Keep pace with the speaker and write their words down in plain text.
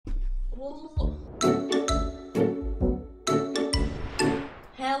Hello,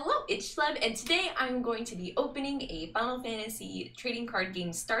 it's Shleb, and today I'm going to be opening a Final Fantasy trading card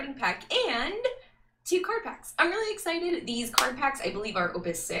game starting pack and 2 card packs. I'm really excited. These card packs, I believe, are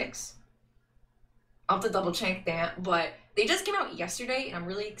Opus 6. I'll have to double check that, but they just came out yesterday and I'm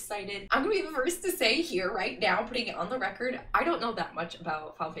really excited. I'm gonna be the first to say here right now, putting it on the record, I don't know that much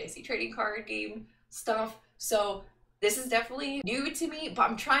about Final Fantasy trading card game stuff, so this is definitely new to me, but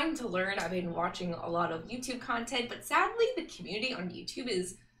I'm trying to learn. I've been watching a lot of YouTube content, but sadly the community on YouTube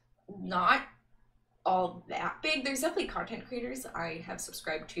is not all that big. There's definitely content creators I have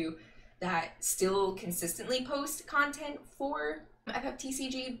subscribed to that still consistently post content for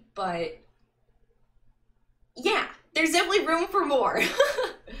FFTCG, but yeah, there's definitely room for more.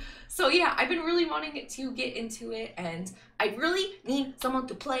 So yeah, I've been really wanting to get into it, and I really need someone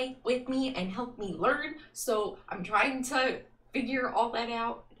to play with me and help me learn. So I'm trying to figure all that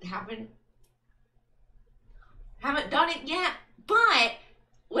out. Haven't done it yet, but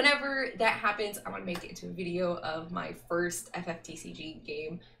whenever that happens, I want to make it into a video of my first FFTCG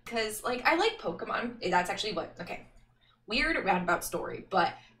game, because like I like Pokemon. That's actually what, okay, weird roundabout story,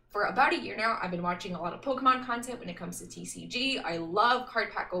 but for about a year now, I've been watching a lot of Pokemon content when it comes to TCG. I love card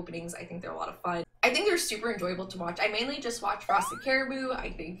pack openings. I think they're a lot of fun. I think they're super enjoyable to watch. I mainly just watch Frosted Caribou. I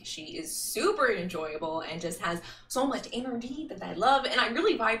think she is super enjoyable and just has so much energy that I love, and I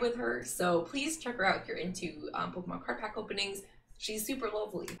really vibe with her. So please check her out if you're into Pokemon card pack openings. She's super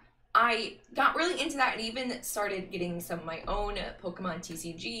lovely. I got really into that and even started getting some of my own Pokemon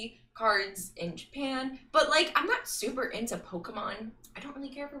TCG cards in Japan, but like I'm not super into Pokemon. I don't really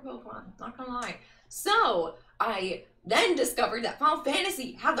care for Pokemon, not gonna lie. So I then discovered that Final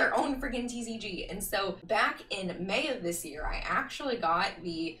Fantasy had their own freaking TCG, and so back in May of this year I actually got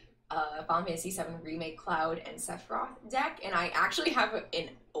the Final Fantasy VII Remake Cloud and Sephiroth deck, and I actually have an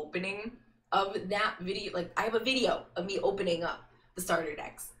opening of that video. Like I have a video of me opening up the starter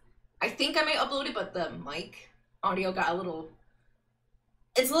decks. I think I may upload it, but the mic audio got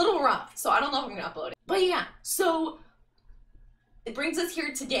it's a little rough, so I don't know if I'm gonna upload it. But yeah, so it brings us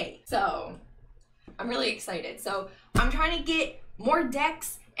here today. So I'm really excited. So I'm trying to get more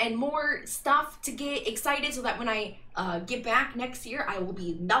decks and more stuff to get excited so that when I get back next year, I will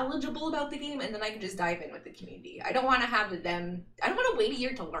be knowledgeable about the game, and then I can just dive in with the community. I don't want to have them, I don't want to wait a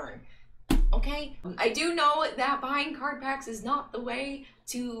year to learn. Okay, I do know that buying card packs is not the way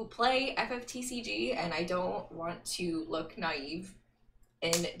to play FFTCG, and I don't want to look naive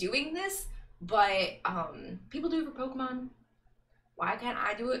in doing this, but people do it for Pokemon. Why can't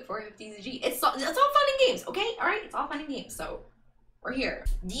I do it for FFTCG? It's all fun and games, okay? All right, it's all fun and games. So we're here.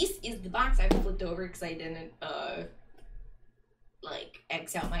 This is the box I flipped over because I didn't like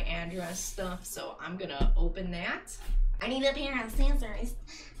X out my address stuff. So I'm gonna open that. I need a pair of scissors.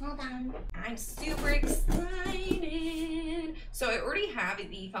 Hold on. I'm super excited. So I already have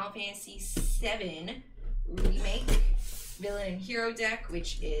the Final Fantasy VII Remake Villain and Hero deck,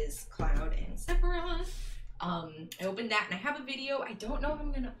 which is Cloud and Sephiroth. I opened that and I have a video. I don't know if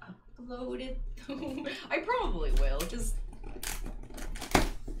I'm gonna upload it. I probably will, just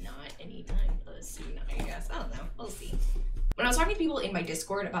not anytime soon, I guess. I don't know. We'll see. When I was talking to people in my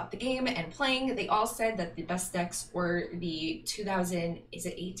Discord about the game and playing, they all said that the best decks were the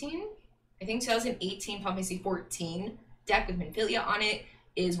 2018? I think 2018 Final Fantasy 14 deck with Minfilia on it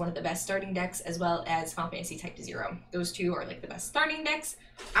is one of the best starting decks, as well as Final Fantasy Type 0. Those two are like the best starting decks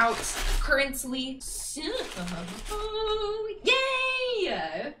out currently. So,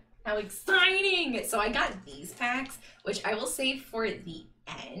 yay! How exciting! So I got these packs, which I will save for the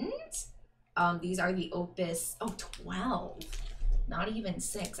end. These are the Opus, 12, not even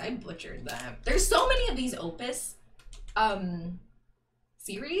 6. I butchered that. There's so many of these Opus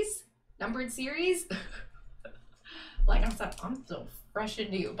series, numbered series. Like I'm so fresh and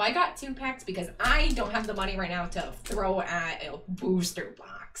new, but I got 2 packs because I don't have the money right now to throw at a booster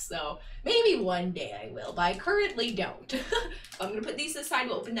box. So maybe one day I will, but I currently don't. I'm gonna put these aside.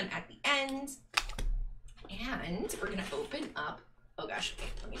 We'll open them at the end, and we're gonna open up. Oh gosh, okay,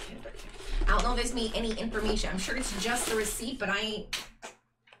 let me pin it right here. I don't know if there's any information. I'm sure it's just the receipt, but I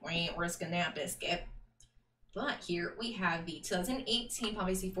ain't risking that biscuit. But here we have the 2018 Final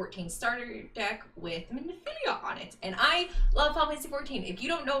Fantasy 14 starter deck with Minfilia on it. And I love Final Fantasy 14. If you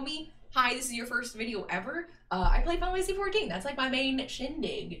don't know me, hi, this is your first video ever. I play Final Fantasy 14. That's like my main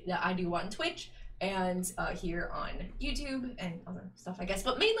shindig that I do on Twitch and here on YouTube and other stuff, I guess.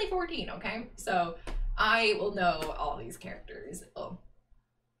 But mainly 14, okay? So I will know all these characters. Oh,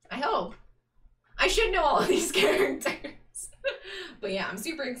 I hope. I should know all of these characters. But yeah, I'm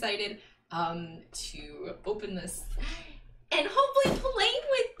super excited to open this and hopefully play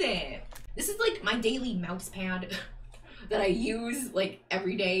with it. my daily mouse pad that I use like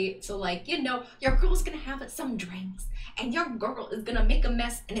every day. So like, you know, your girl's gonna have some drinks and your girl is gonna make a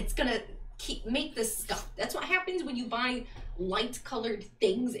mess and it's gonna make this stuff. That's what happens when you buy light colored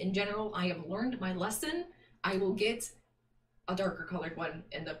things in general. I have learned my lesson. I will get a darker colored one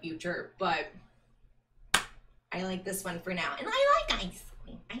in the future, but I like this one for now. And I like ice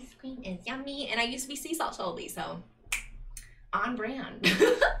cream. Ice cream is yummy. And I used to be sea salt Shelby, so on brand.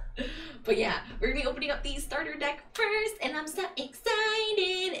 But yeah, we're gonna be opening up the starter deck first, and I'm so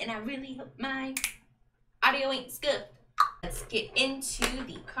excited, and I really hope my audio ain't scuffed. Let's get into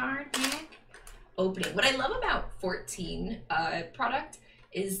the card deck opening. What I love about 14 product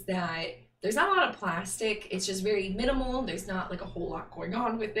is that there's not a lot of plastic. It's just very minimal. There's not like a whole lot going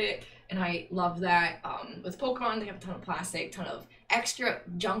on with it. And I love that. With Pokemon, they have a ton of plastic, ton of extra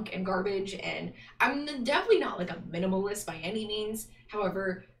junk and garbage. And I'm definitely not like a minimalist by any means.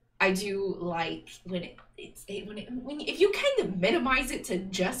 However, I do like when if you kind of minimize it to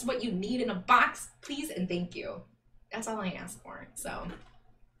just what you need in a box, please and thank you. That's all I ask for. So,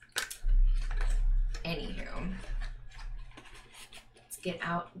 anywho, let's get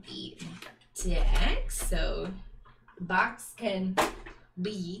out the deck so the box can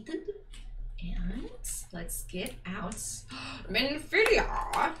be, and let's get out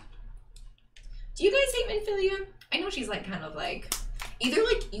Minfilia. Do you guys hate Minfilia? I know she's like kind of like either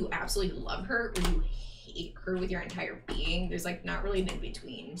like you absolutely love her or you hate her with your entire being. There's like not really an in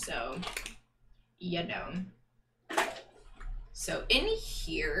between, so you know. So in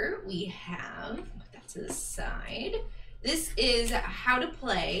here we have, put that to the side. This is how to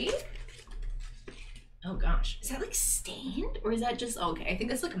play. Oh gosh, is that like stained or is that just, okay, I think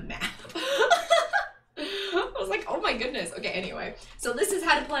that's like a map. I was like, oh my goodness. Okay, anyway, so this is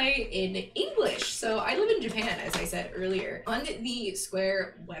how to play in English. So I live in Japan, as I said earlier. On the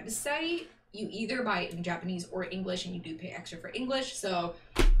Square website, you either buy it in Japanese or English, and you do pay extra for English. So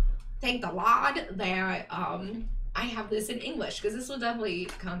thank the Lord that I have this in English, because this will definitely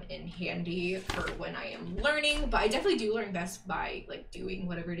come in handy for when I am learning. But I definitely do learn best by like doing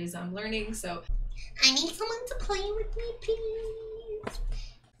whatever it is I'm learning. So I need someone to play with me, please.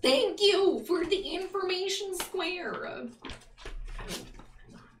 Thank you for the information, Square.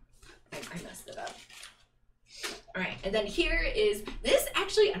 I messed it up. All right, and then here is this.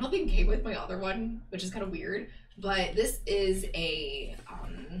 Actually, I don't think it came with my other one, which is kind of weird. But this is a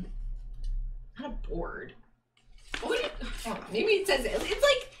not a board. What would it, hold on, maybe it says it.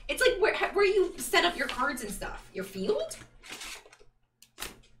 It's like where you set up your cards and stuff. Your field?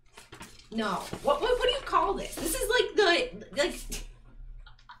 No. What do you call this? This is like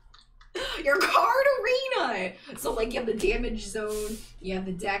your card arena. So like you have the damage zone, you have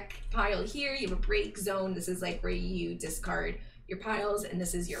the deck pile here, you have a break zone. This is like where you discard your piles, and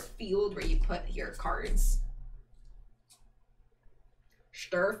this is your field where you put your cards.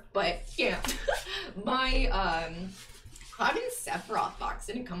 Sure, but yeah. My Cloud and Sephiroth box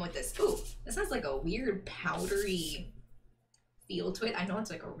didn't come with this. Ooh, this has like a weird powdery feel to it. I know it's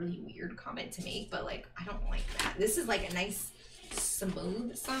like a really weird comment to make, but like I don't like that. This is like a nice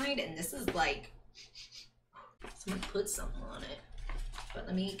smooth side, and this is like someone put something on it. But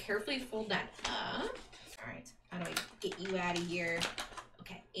let me carefully fold that up. All right, how do I get you out of here?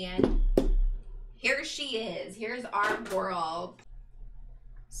 Okay, and here she is. Here's our girl.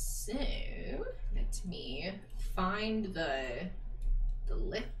 So let me find the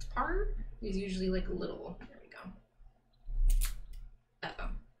lift part. There's usually like a little, there we go. Uh-oh.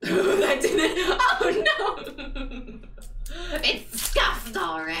 That didn't, oh no! It's scuffed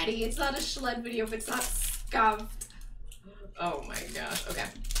already. It's not a Shleb video if it's not scuffed. Oh my gosh, okay.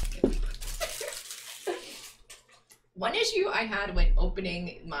 One issue I had when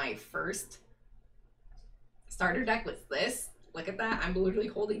opening my first starter deck was this. Look at that, I'm literally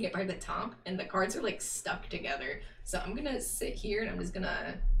holding it by the top and the cards are like stuck together. So I'm gonna sit here and I'm just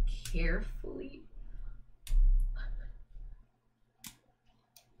gonna carefully.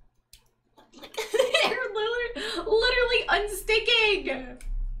 They're literally unsticking.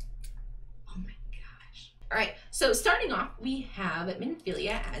 Oh my gosh. All right, so starting off, we have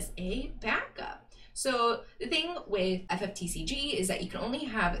Minfilia as a backup. So the thing with FFTCG is that you can only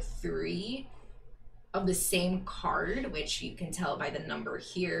have 3 of the same card, which you can tell by the number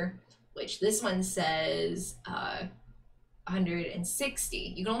here, which this one says 160.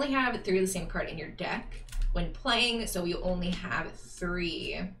 You can only have 3 of the same card in your deck when playing, so you only have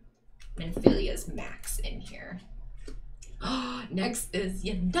 3 Minfilia's max in here. Next is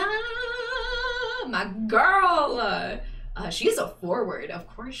Yanda, my girl. She's a forward. Of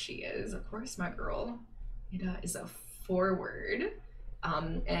course she is. Of course my girl Yanda is a forward.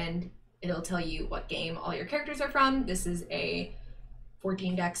 And it'll tell you what game all your characters are from. This is a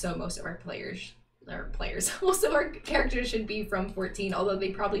 14 deck, so most of our most of our characters should be from 14, although they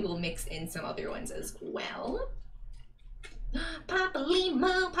probably will mix in some other ones as well. Papa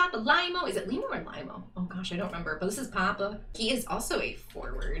Limo. Is it Limo or Limo? Oh gosh, I don't remember, but this is Papa. He is also a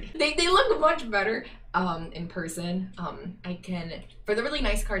forward. They look much better in person. I can, for the really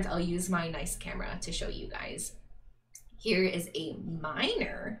nice cards, I'll use my nice camera to show you guys. Here is a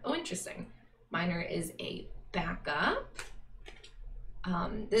Miner. Oh, interesting. Miner is a backup.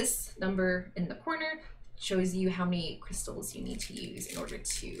 This number in the corner shows you how many crystals you need to use in order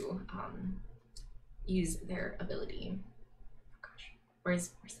to use their ability.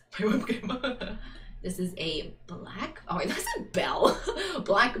 Where's my webcam? This is a black, oh, that's a bell.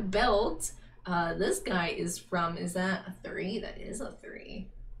 Black belt. This guy is from, is that a 3? That is a 3.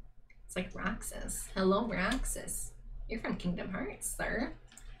 It's like Roxas. Hello, Roxas. You're from Kingdom Hearts, sir.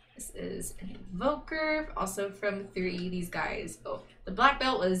 This is an Evoker, also from 3. These guys, oh, the black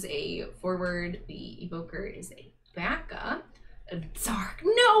belt was a forward. The Evoker is a backup. A dark,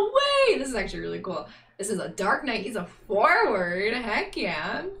 no way! This is actually really cool. This is a Dark Knight. He's a forward. Heck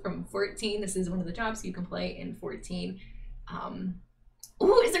yeah. From 14. This is one of the jobs you can play in 14.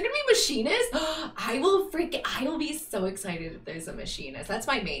 Ooh, is there gonna be machinist? I will be so excited if there's a machinist. That's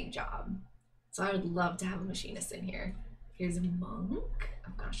my main job. So I would love to have a machinist in here. Here's a monk.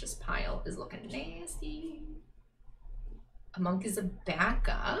 Oh gosh, this pile is looking nasty. A monk is a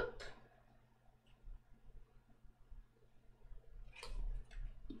backup.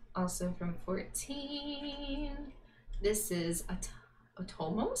 Also from 14. This is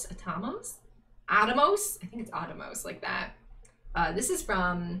Atomos? Atomos? I think it's Atomos, like that. This is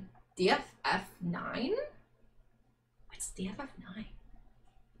from FFXIV. What's FFXIV?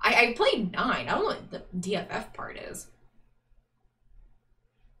 I played 9. I don't know what the DFF part is.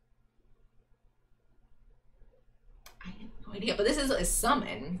 I have no idea, but this is a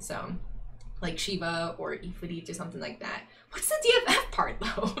summon, so like Shiva or Ifrit or something like that. What's the DFF part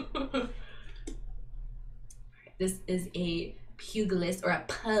though? This is a pugilist or a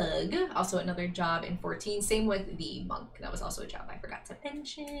pug, also another job in 14. Same with the monk. That was also a job I forgot to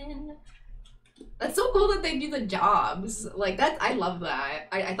mention. That's so cool that they do the jobs. Like that, I love that.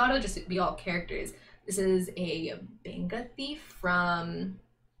 I thought it would just be all characters. This is a Benga thief from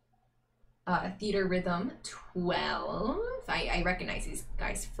Theater Rhythm 12. I recognize these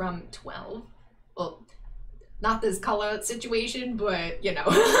guys from 12. Well, not this color situation, but you know.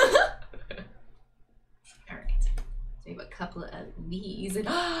 Alright. So we have a couple of these. And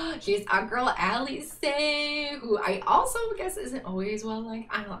here's our girl Alice, who I also guess isn't always well liked.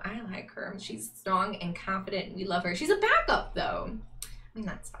 I like her. She's strong and confident. We love her. She's a backup though. I mean,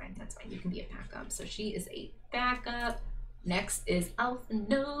 that's fine. That's fine. You can be a backup. So she is a backup. Next is Alpha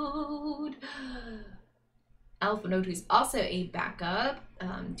Node. Alpha Node, who's also a backup.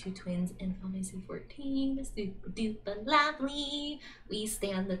 2 twins in Fantasy 14. Super duper lovely. We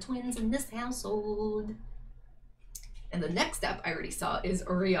stand the twins in this household. And the next up I already saw is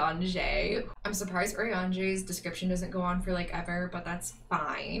Oriange. I'm surprised Oriange's description doesn't go on for like ever, but that's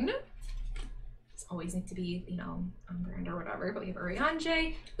fine. It's always need to be, you know, on brand or whatever. But we have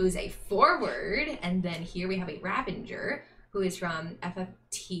Oriange, who's a forward, and then here we have a Ravenger, who is from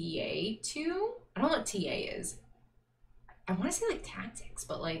FFTA2. I don't know what TA is. I want to say like tactics,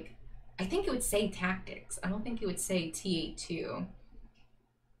 but like I think it would say tactics. I don't think it would say TA2.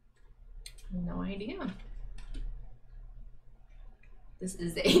 No idea. This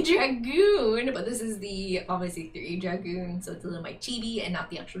is a Dragoon, but this is the obviously 3 Dragoon, so it's a little my chibi and not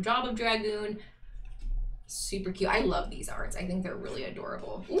the actual job of Dragoon. Super cute. I love these arts. I think they're really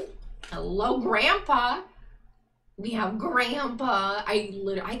adorable. Ooh, hello, Grandpa. We have Grandpa.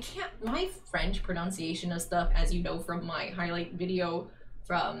 I can't, my French pronunciation of stuff, as you know from my highlight video,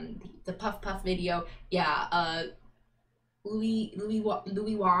 from the Puff Puff video. Yeah, Louis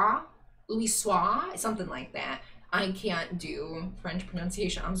Soir, something like that. I can't do French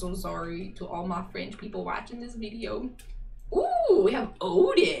pronunciation. I'm so sorry to all my French people watching this video. Ooh, we have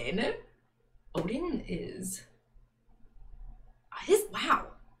Odin. Odin is, wow.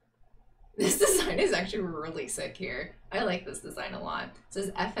 This design is actually really sick here. I like this design a lot. It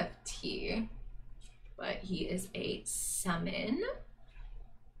says FFT, but he is a summon.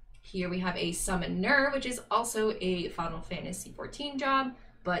 Here we have a summoner, which is also a Final Fantasy 14 job,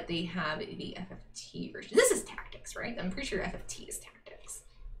 but they have the FFT version. This is tactics, right? I'm pretty sure FFT is tactics.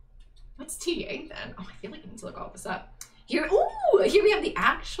 What's TA then? Oh, I feel like I need to look all this up. Here, ooh, here we have the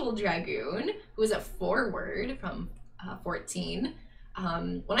actual Dragoon, who is a forward from 14.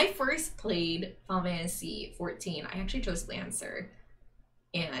 When I first played Final Fantasy 14, I actually chose Lancer,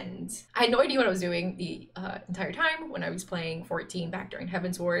 and and I had no idea what I was doing the entire time when I was playing 14 back during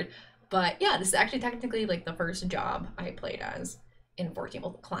Heaven's Ward. But yeah, this is actually technically like the first job I played as in 14,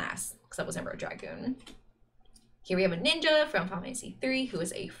 well, the class, because I was never a Dragoon. Here we have a ninja from Final Fantasy III who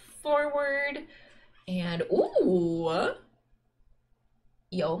is a forward, and ooh,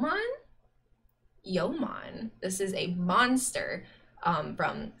 Yeoman? This is a monster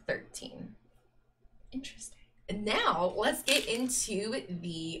from 13. Interesting. And now let's get into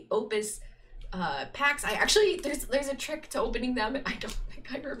the Opus packs. I actually, there's a trick to opening them, and I don't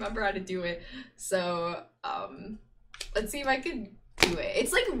think I remember how to do it. So let's see if I can do it.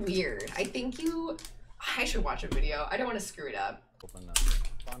 It's like weird. I think I should watch a video. I don't want to screw it up. Open up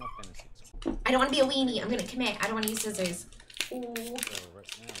Final Fantasy. I don't want to be a weenie. I'm gonna commit. I don't want to use scissors. Ooh. So right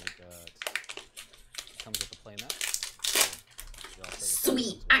now we got, comes with the playmat.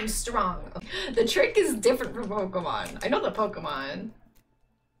 Sweet, I'm strong. The trick is different from Pokemon. I know the Pokemon.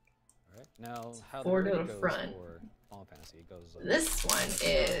 Alright, now how Four the to order the goes front. for Final Fantasy, it goes This one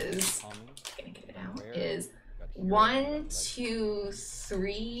is, gonna get it out, is 1, 2,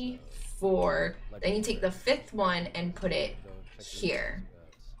 3, 4. Then you take the 5th one and put it here.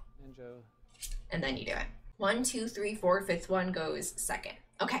 And then you do it. 1, 2, 3, 4, 5th one goes second.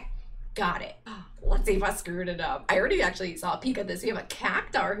 Okay, got it. Let's see if I screwed it up. I already actually saw a peek at this. We have a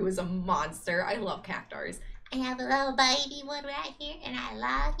Cactar who is a monster. I love Cactars. I have a little baby one right here and I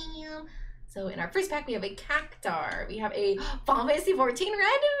love him. So in our first pack, we have a Cactar. We have a Final Fantasy 14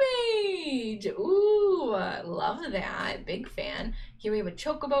 Random Mage. Ooh, love that. Big fan. Here we have a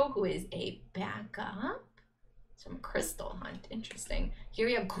Chocobo who is a backup. It's from Crystal Hunt. Interesting. Here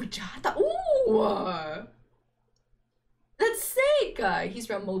we have Kujata. Ooh! That's sick! He's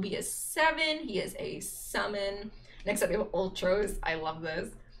from Mobius 7. He is a summon. Next up, we have Ultros. I love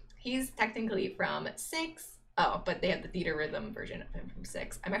this. He's technically from 6. Oh, but they have the theater rhythm version of him from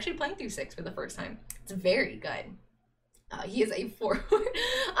 6. I'm actually playing through 6 for the first time. It's very good. He is a forward.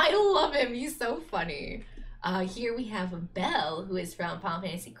 I love him. He's so funny. Here we have Belle, who is from Final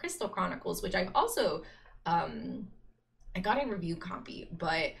Fantasy Crystal Chronicles, which I've also... I got a review copy,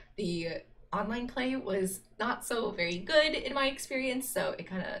 but the online play was not so very good in my experience, so it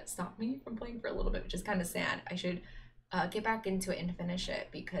kind of stopped me from playing for a little bit, which is kind of sad. I should get back into it and finish it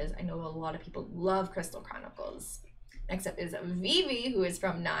because I know a lot of people love Crystal Chronicles. Next up is Vivi, who is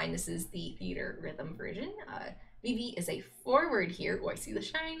from 9. This is the theater rhythm version. Vivi is a forward here. Oh, I see the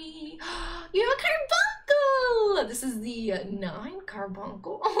shiny. You have a Carbuncle! This is the 9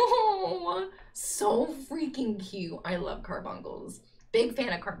 Carbuncle. Oh, so freaking cute. I love Carbuncles. Big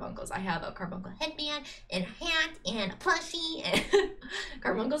fan of Carbuncles. I have a Carbuncle headband and a hat and a plushie. And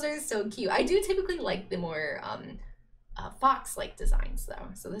Carbuncles are so cute. I do typically like the more fox-like designs though.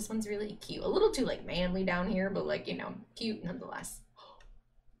 So this one's really cute. A little too like manly down here, but like, you know, cute nonetheless.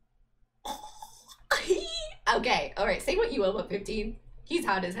 Okay, all right, say what you will about 15. He's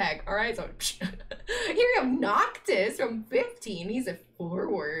hot as heck, all right? So here we have Noctis from 15. He's a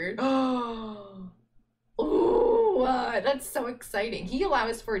forward. Oh, that's so exciting. He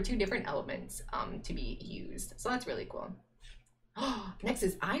allows for 2 different elements to be used, so that's really cool. Next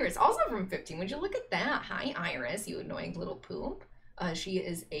is Iris, also from 15. Would you look at that? Hi, Iris, you annoying little poop. She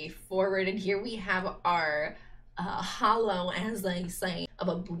is a forward, and here we have our hollow, as they say, of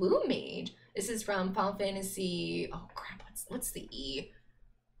a blue mage. This is from Final Fantasy. Oh crap! What's the E?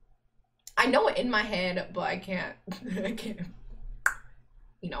 I know it in my head, but I can't. I can't.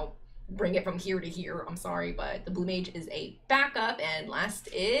 You know, bring it from here to here. I'm sorry, but the blue mage is a backup, and last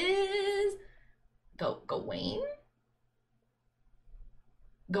is Gawain.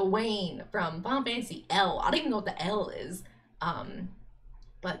 Gawain from Final Fantasy L. I don't even know what the L is.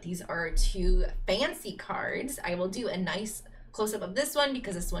 But these are 2 fancy cards. I will do a nice close-up of this one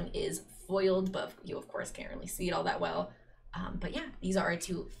because this one is foiled, but you of course can't really see it all that well. But yeah, these are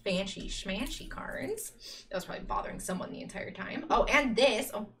 2 fancy schmancy cards. That was probably bothering someone the entire time. Oh, and this,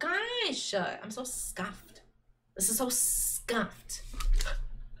 oh gosh, I'm so scuffed. This is so scuffed.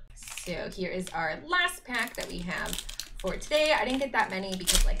 So here is our last pack that we have for today. I didn't get that many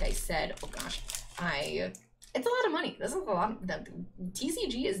because like I said, oh gosh, it's a lot of money. This is a lot. The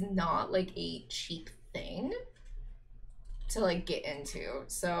TCG is not like a cheap thing to like get into,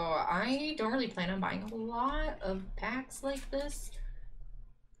 so I don't really plan on buying a lot of packs like this.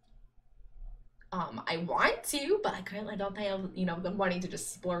 I want to, but I currently don't have, you know, the money to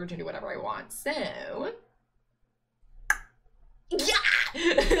just splurge and do whatever I want. So yeah.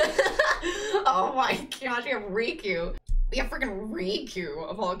 Oh my gosh, we have Riku. We have freaking Riku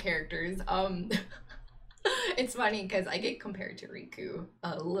of all characters. It's funny because I get compared to Riku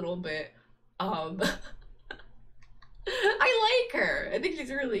a little bit. I like her. I think she's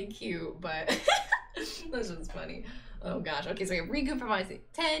really cute, but that's just funny. Oh gosh. Okay, so we have Riku from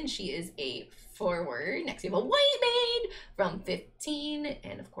FFXIV. She is a forward. Next we have a white maid from 15,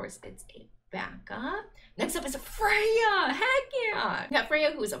 and of course it's a backup. Next up is Freya. Heck yeah! We got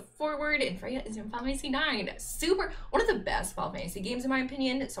Freya, who is a forward, and Freya is in FFXIV. Super, one of the best Final Fantasy games in my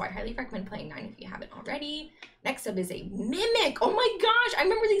opinion, so I highly recommend playing 9 if you haven't already. Next up is a Mimic. Oh my gosh, I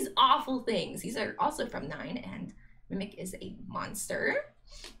remember these awful things. These are also from 9, and Mimic is a monster.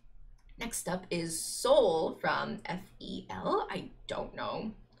 Next up is Soul from FEL. I don't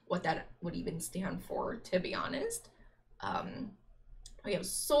know what that would even stand for, to be honest. We have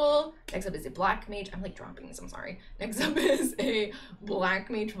Soul. Next up is a Black Mage. I'm like dropping this, I'm sorry. Next up is a Black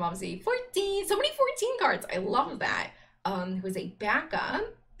Mage from obviously 14. So many 14 cards. I love that. Who is a backup.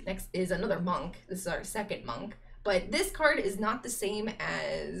 Next is another Monk. This is our second Monk. But this card is not the same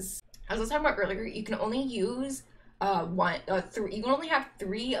as I was talking about earlier. You can only use you can only have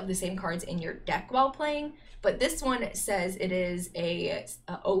 3 of the same cards in your deck while playing. But this one says it is a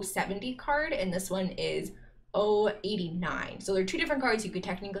 070 card, and this one is 089. So they're 2 different cards. You could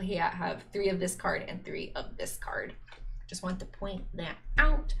technically have 3 of this card and 3 of this card. Just want to point that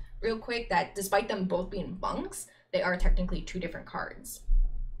out real quick, that despite them both being monks, they are technically 2 different cards.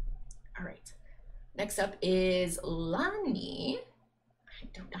 All right. Next up is Lani.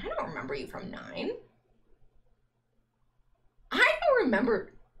 I don't remember you from 9. I don't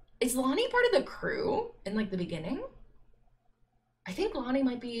remember. Is Lani part of the crew in like the beginning? I think Lani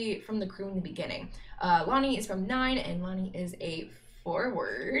might be from the crew in the beginning. Lani is from 9, and Lani is a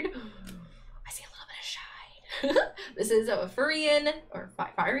forward. I see a little bit of shine. This is a Furian, or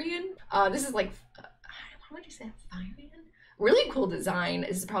Firian. This is like, how would you say Firian? Really cool design.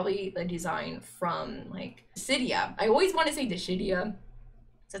 This is probably the design from like Dissidia. I always want to say Dissidia.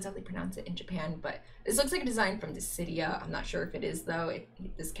 That's how they pronounce it in Japan, but this looks like a design from Dissidia. I'm not sure if it is though.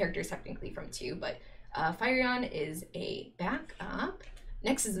 This character is technically from 2, but Firion is a backup.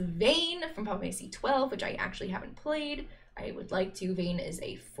 Next is Vayne from FFXIV, which I actually haven't played. I would like to. Vayne is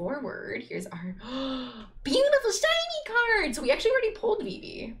a forward. Here's our beautiful shiny card. So we actually already pulled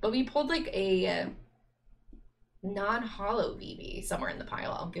Vivi, but we pulled like a non-hollow Vivi somewhere in the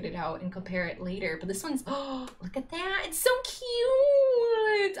pile. I'll get it out and compare it later. But this one's, oh, look at that. It's so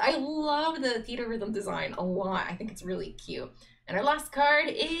cute. I love the theater rhythm design a lot. I think it's really cute. And our last card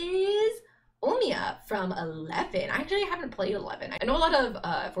is Omia from 11. I actually haven't played 11. I know a lot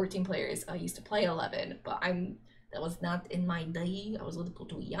of 14 players used to play 11, but that was not in my day. I was a little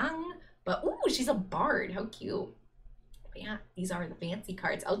too young. But ooh, she's a bard. How cute. But yeah, these are the fancy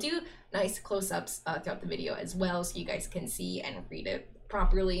cards. I'll do nice close-ups throughout the video as well, so you guys can see and read it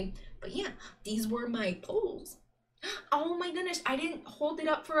properly. But yeah, these were my pulls. Oh my goodness, I didn't hold it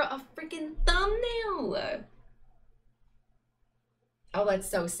up for a freaking thumbnail. Oh, that's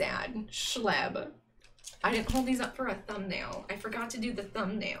so sad. Shleb. I didn't hold these up for a thumbnail. I forgot to do the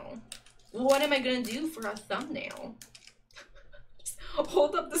thumbnail. What am I gonna do for a thumbnail? Just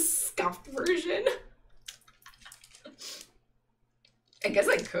hold up the scuffed version? I guess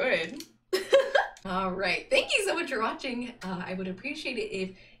I could. All right, thank you so much for watching. I would appreciate it if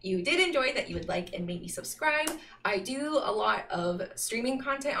you did enjoy, that you would like and maybe subscribe. I do a lot of streaming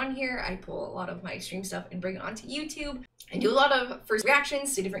content on here. I pull a lot of my stream stuff and bring it onto YouTube. I do a lot of first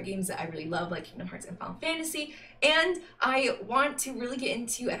reactions to different games that I really love, like Kingdom Hearts and Final Fantasy, and I want to really get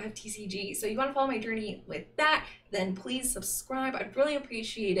into FFTCG. So if you want to follow my journey with that, then please subscribe. I'd really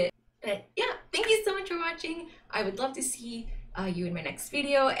appreciate it. But yeah, thank you so much for watching. I would love to see you in my next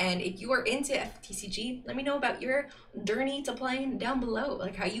video, and if you are into FFTCG, let me know about your journey to playing down below,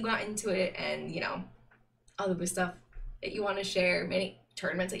 like how you got into it, and you know, all of the stuff that you want to share, many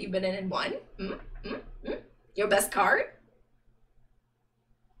tournaments that you've been in and won. Your best card.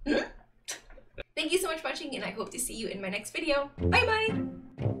 Thank you so much for watching, and I hope to see you in my next video. Bye bye.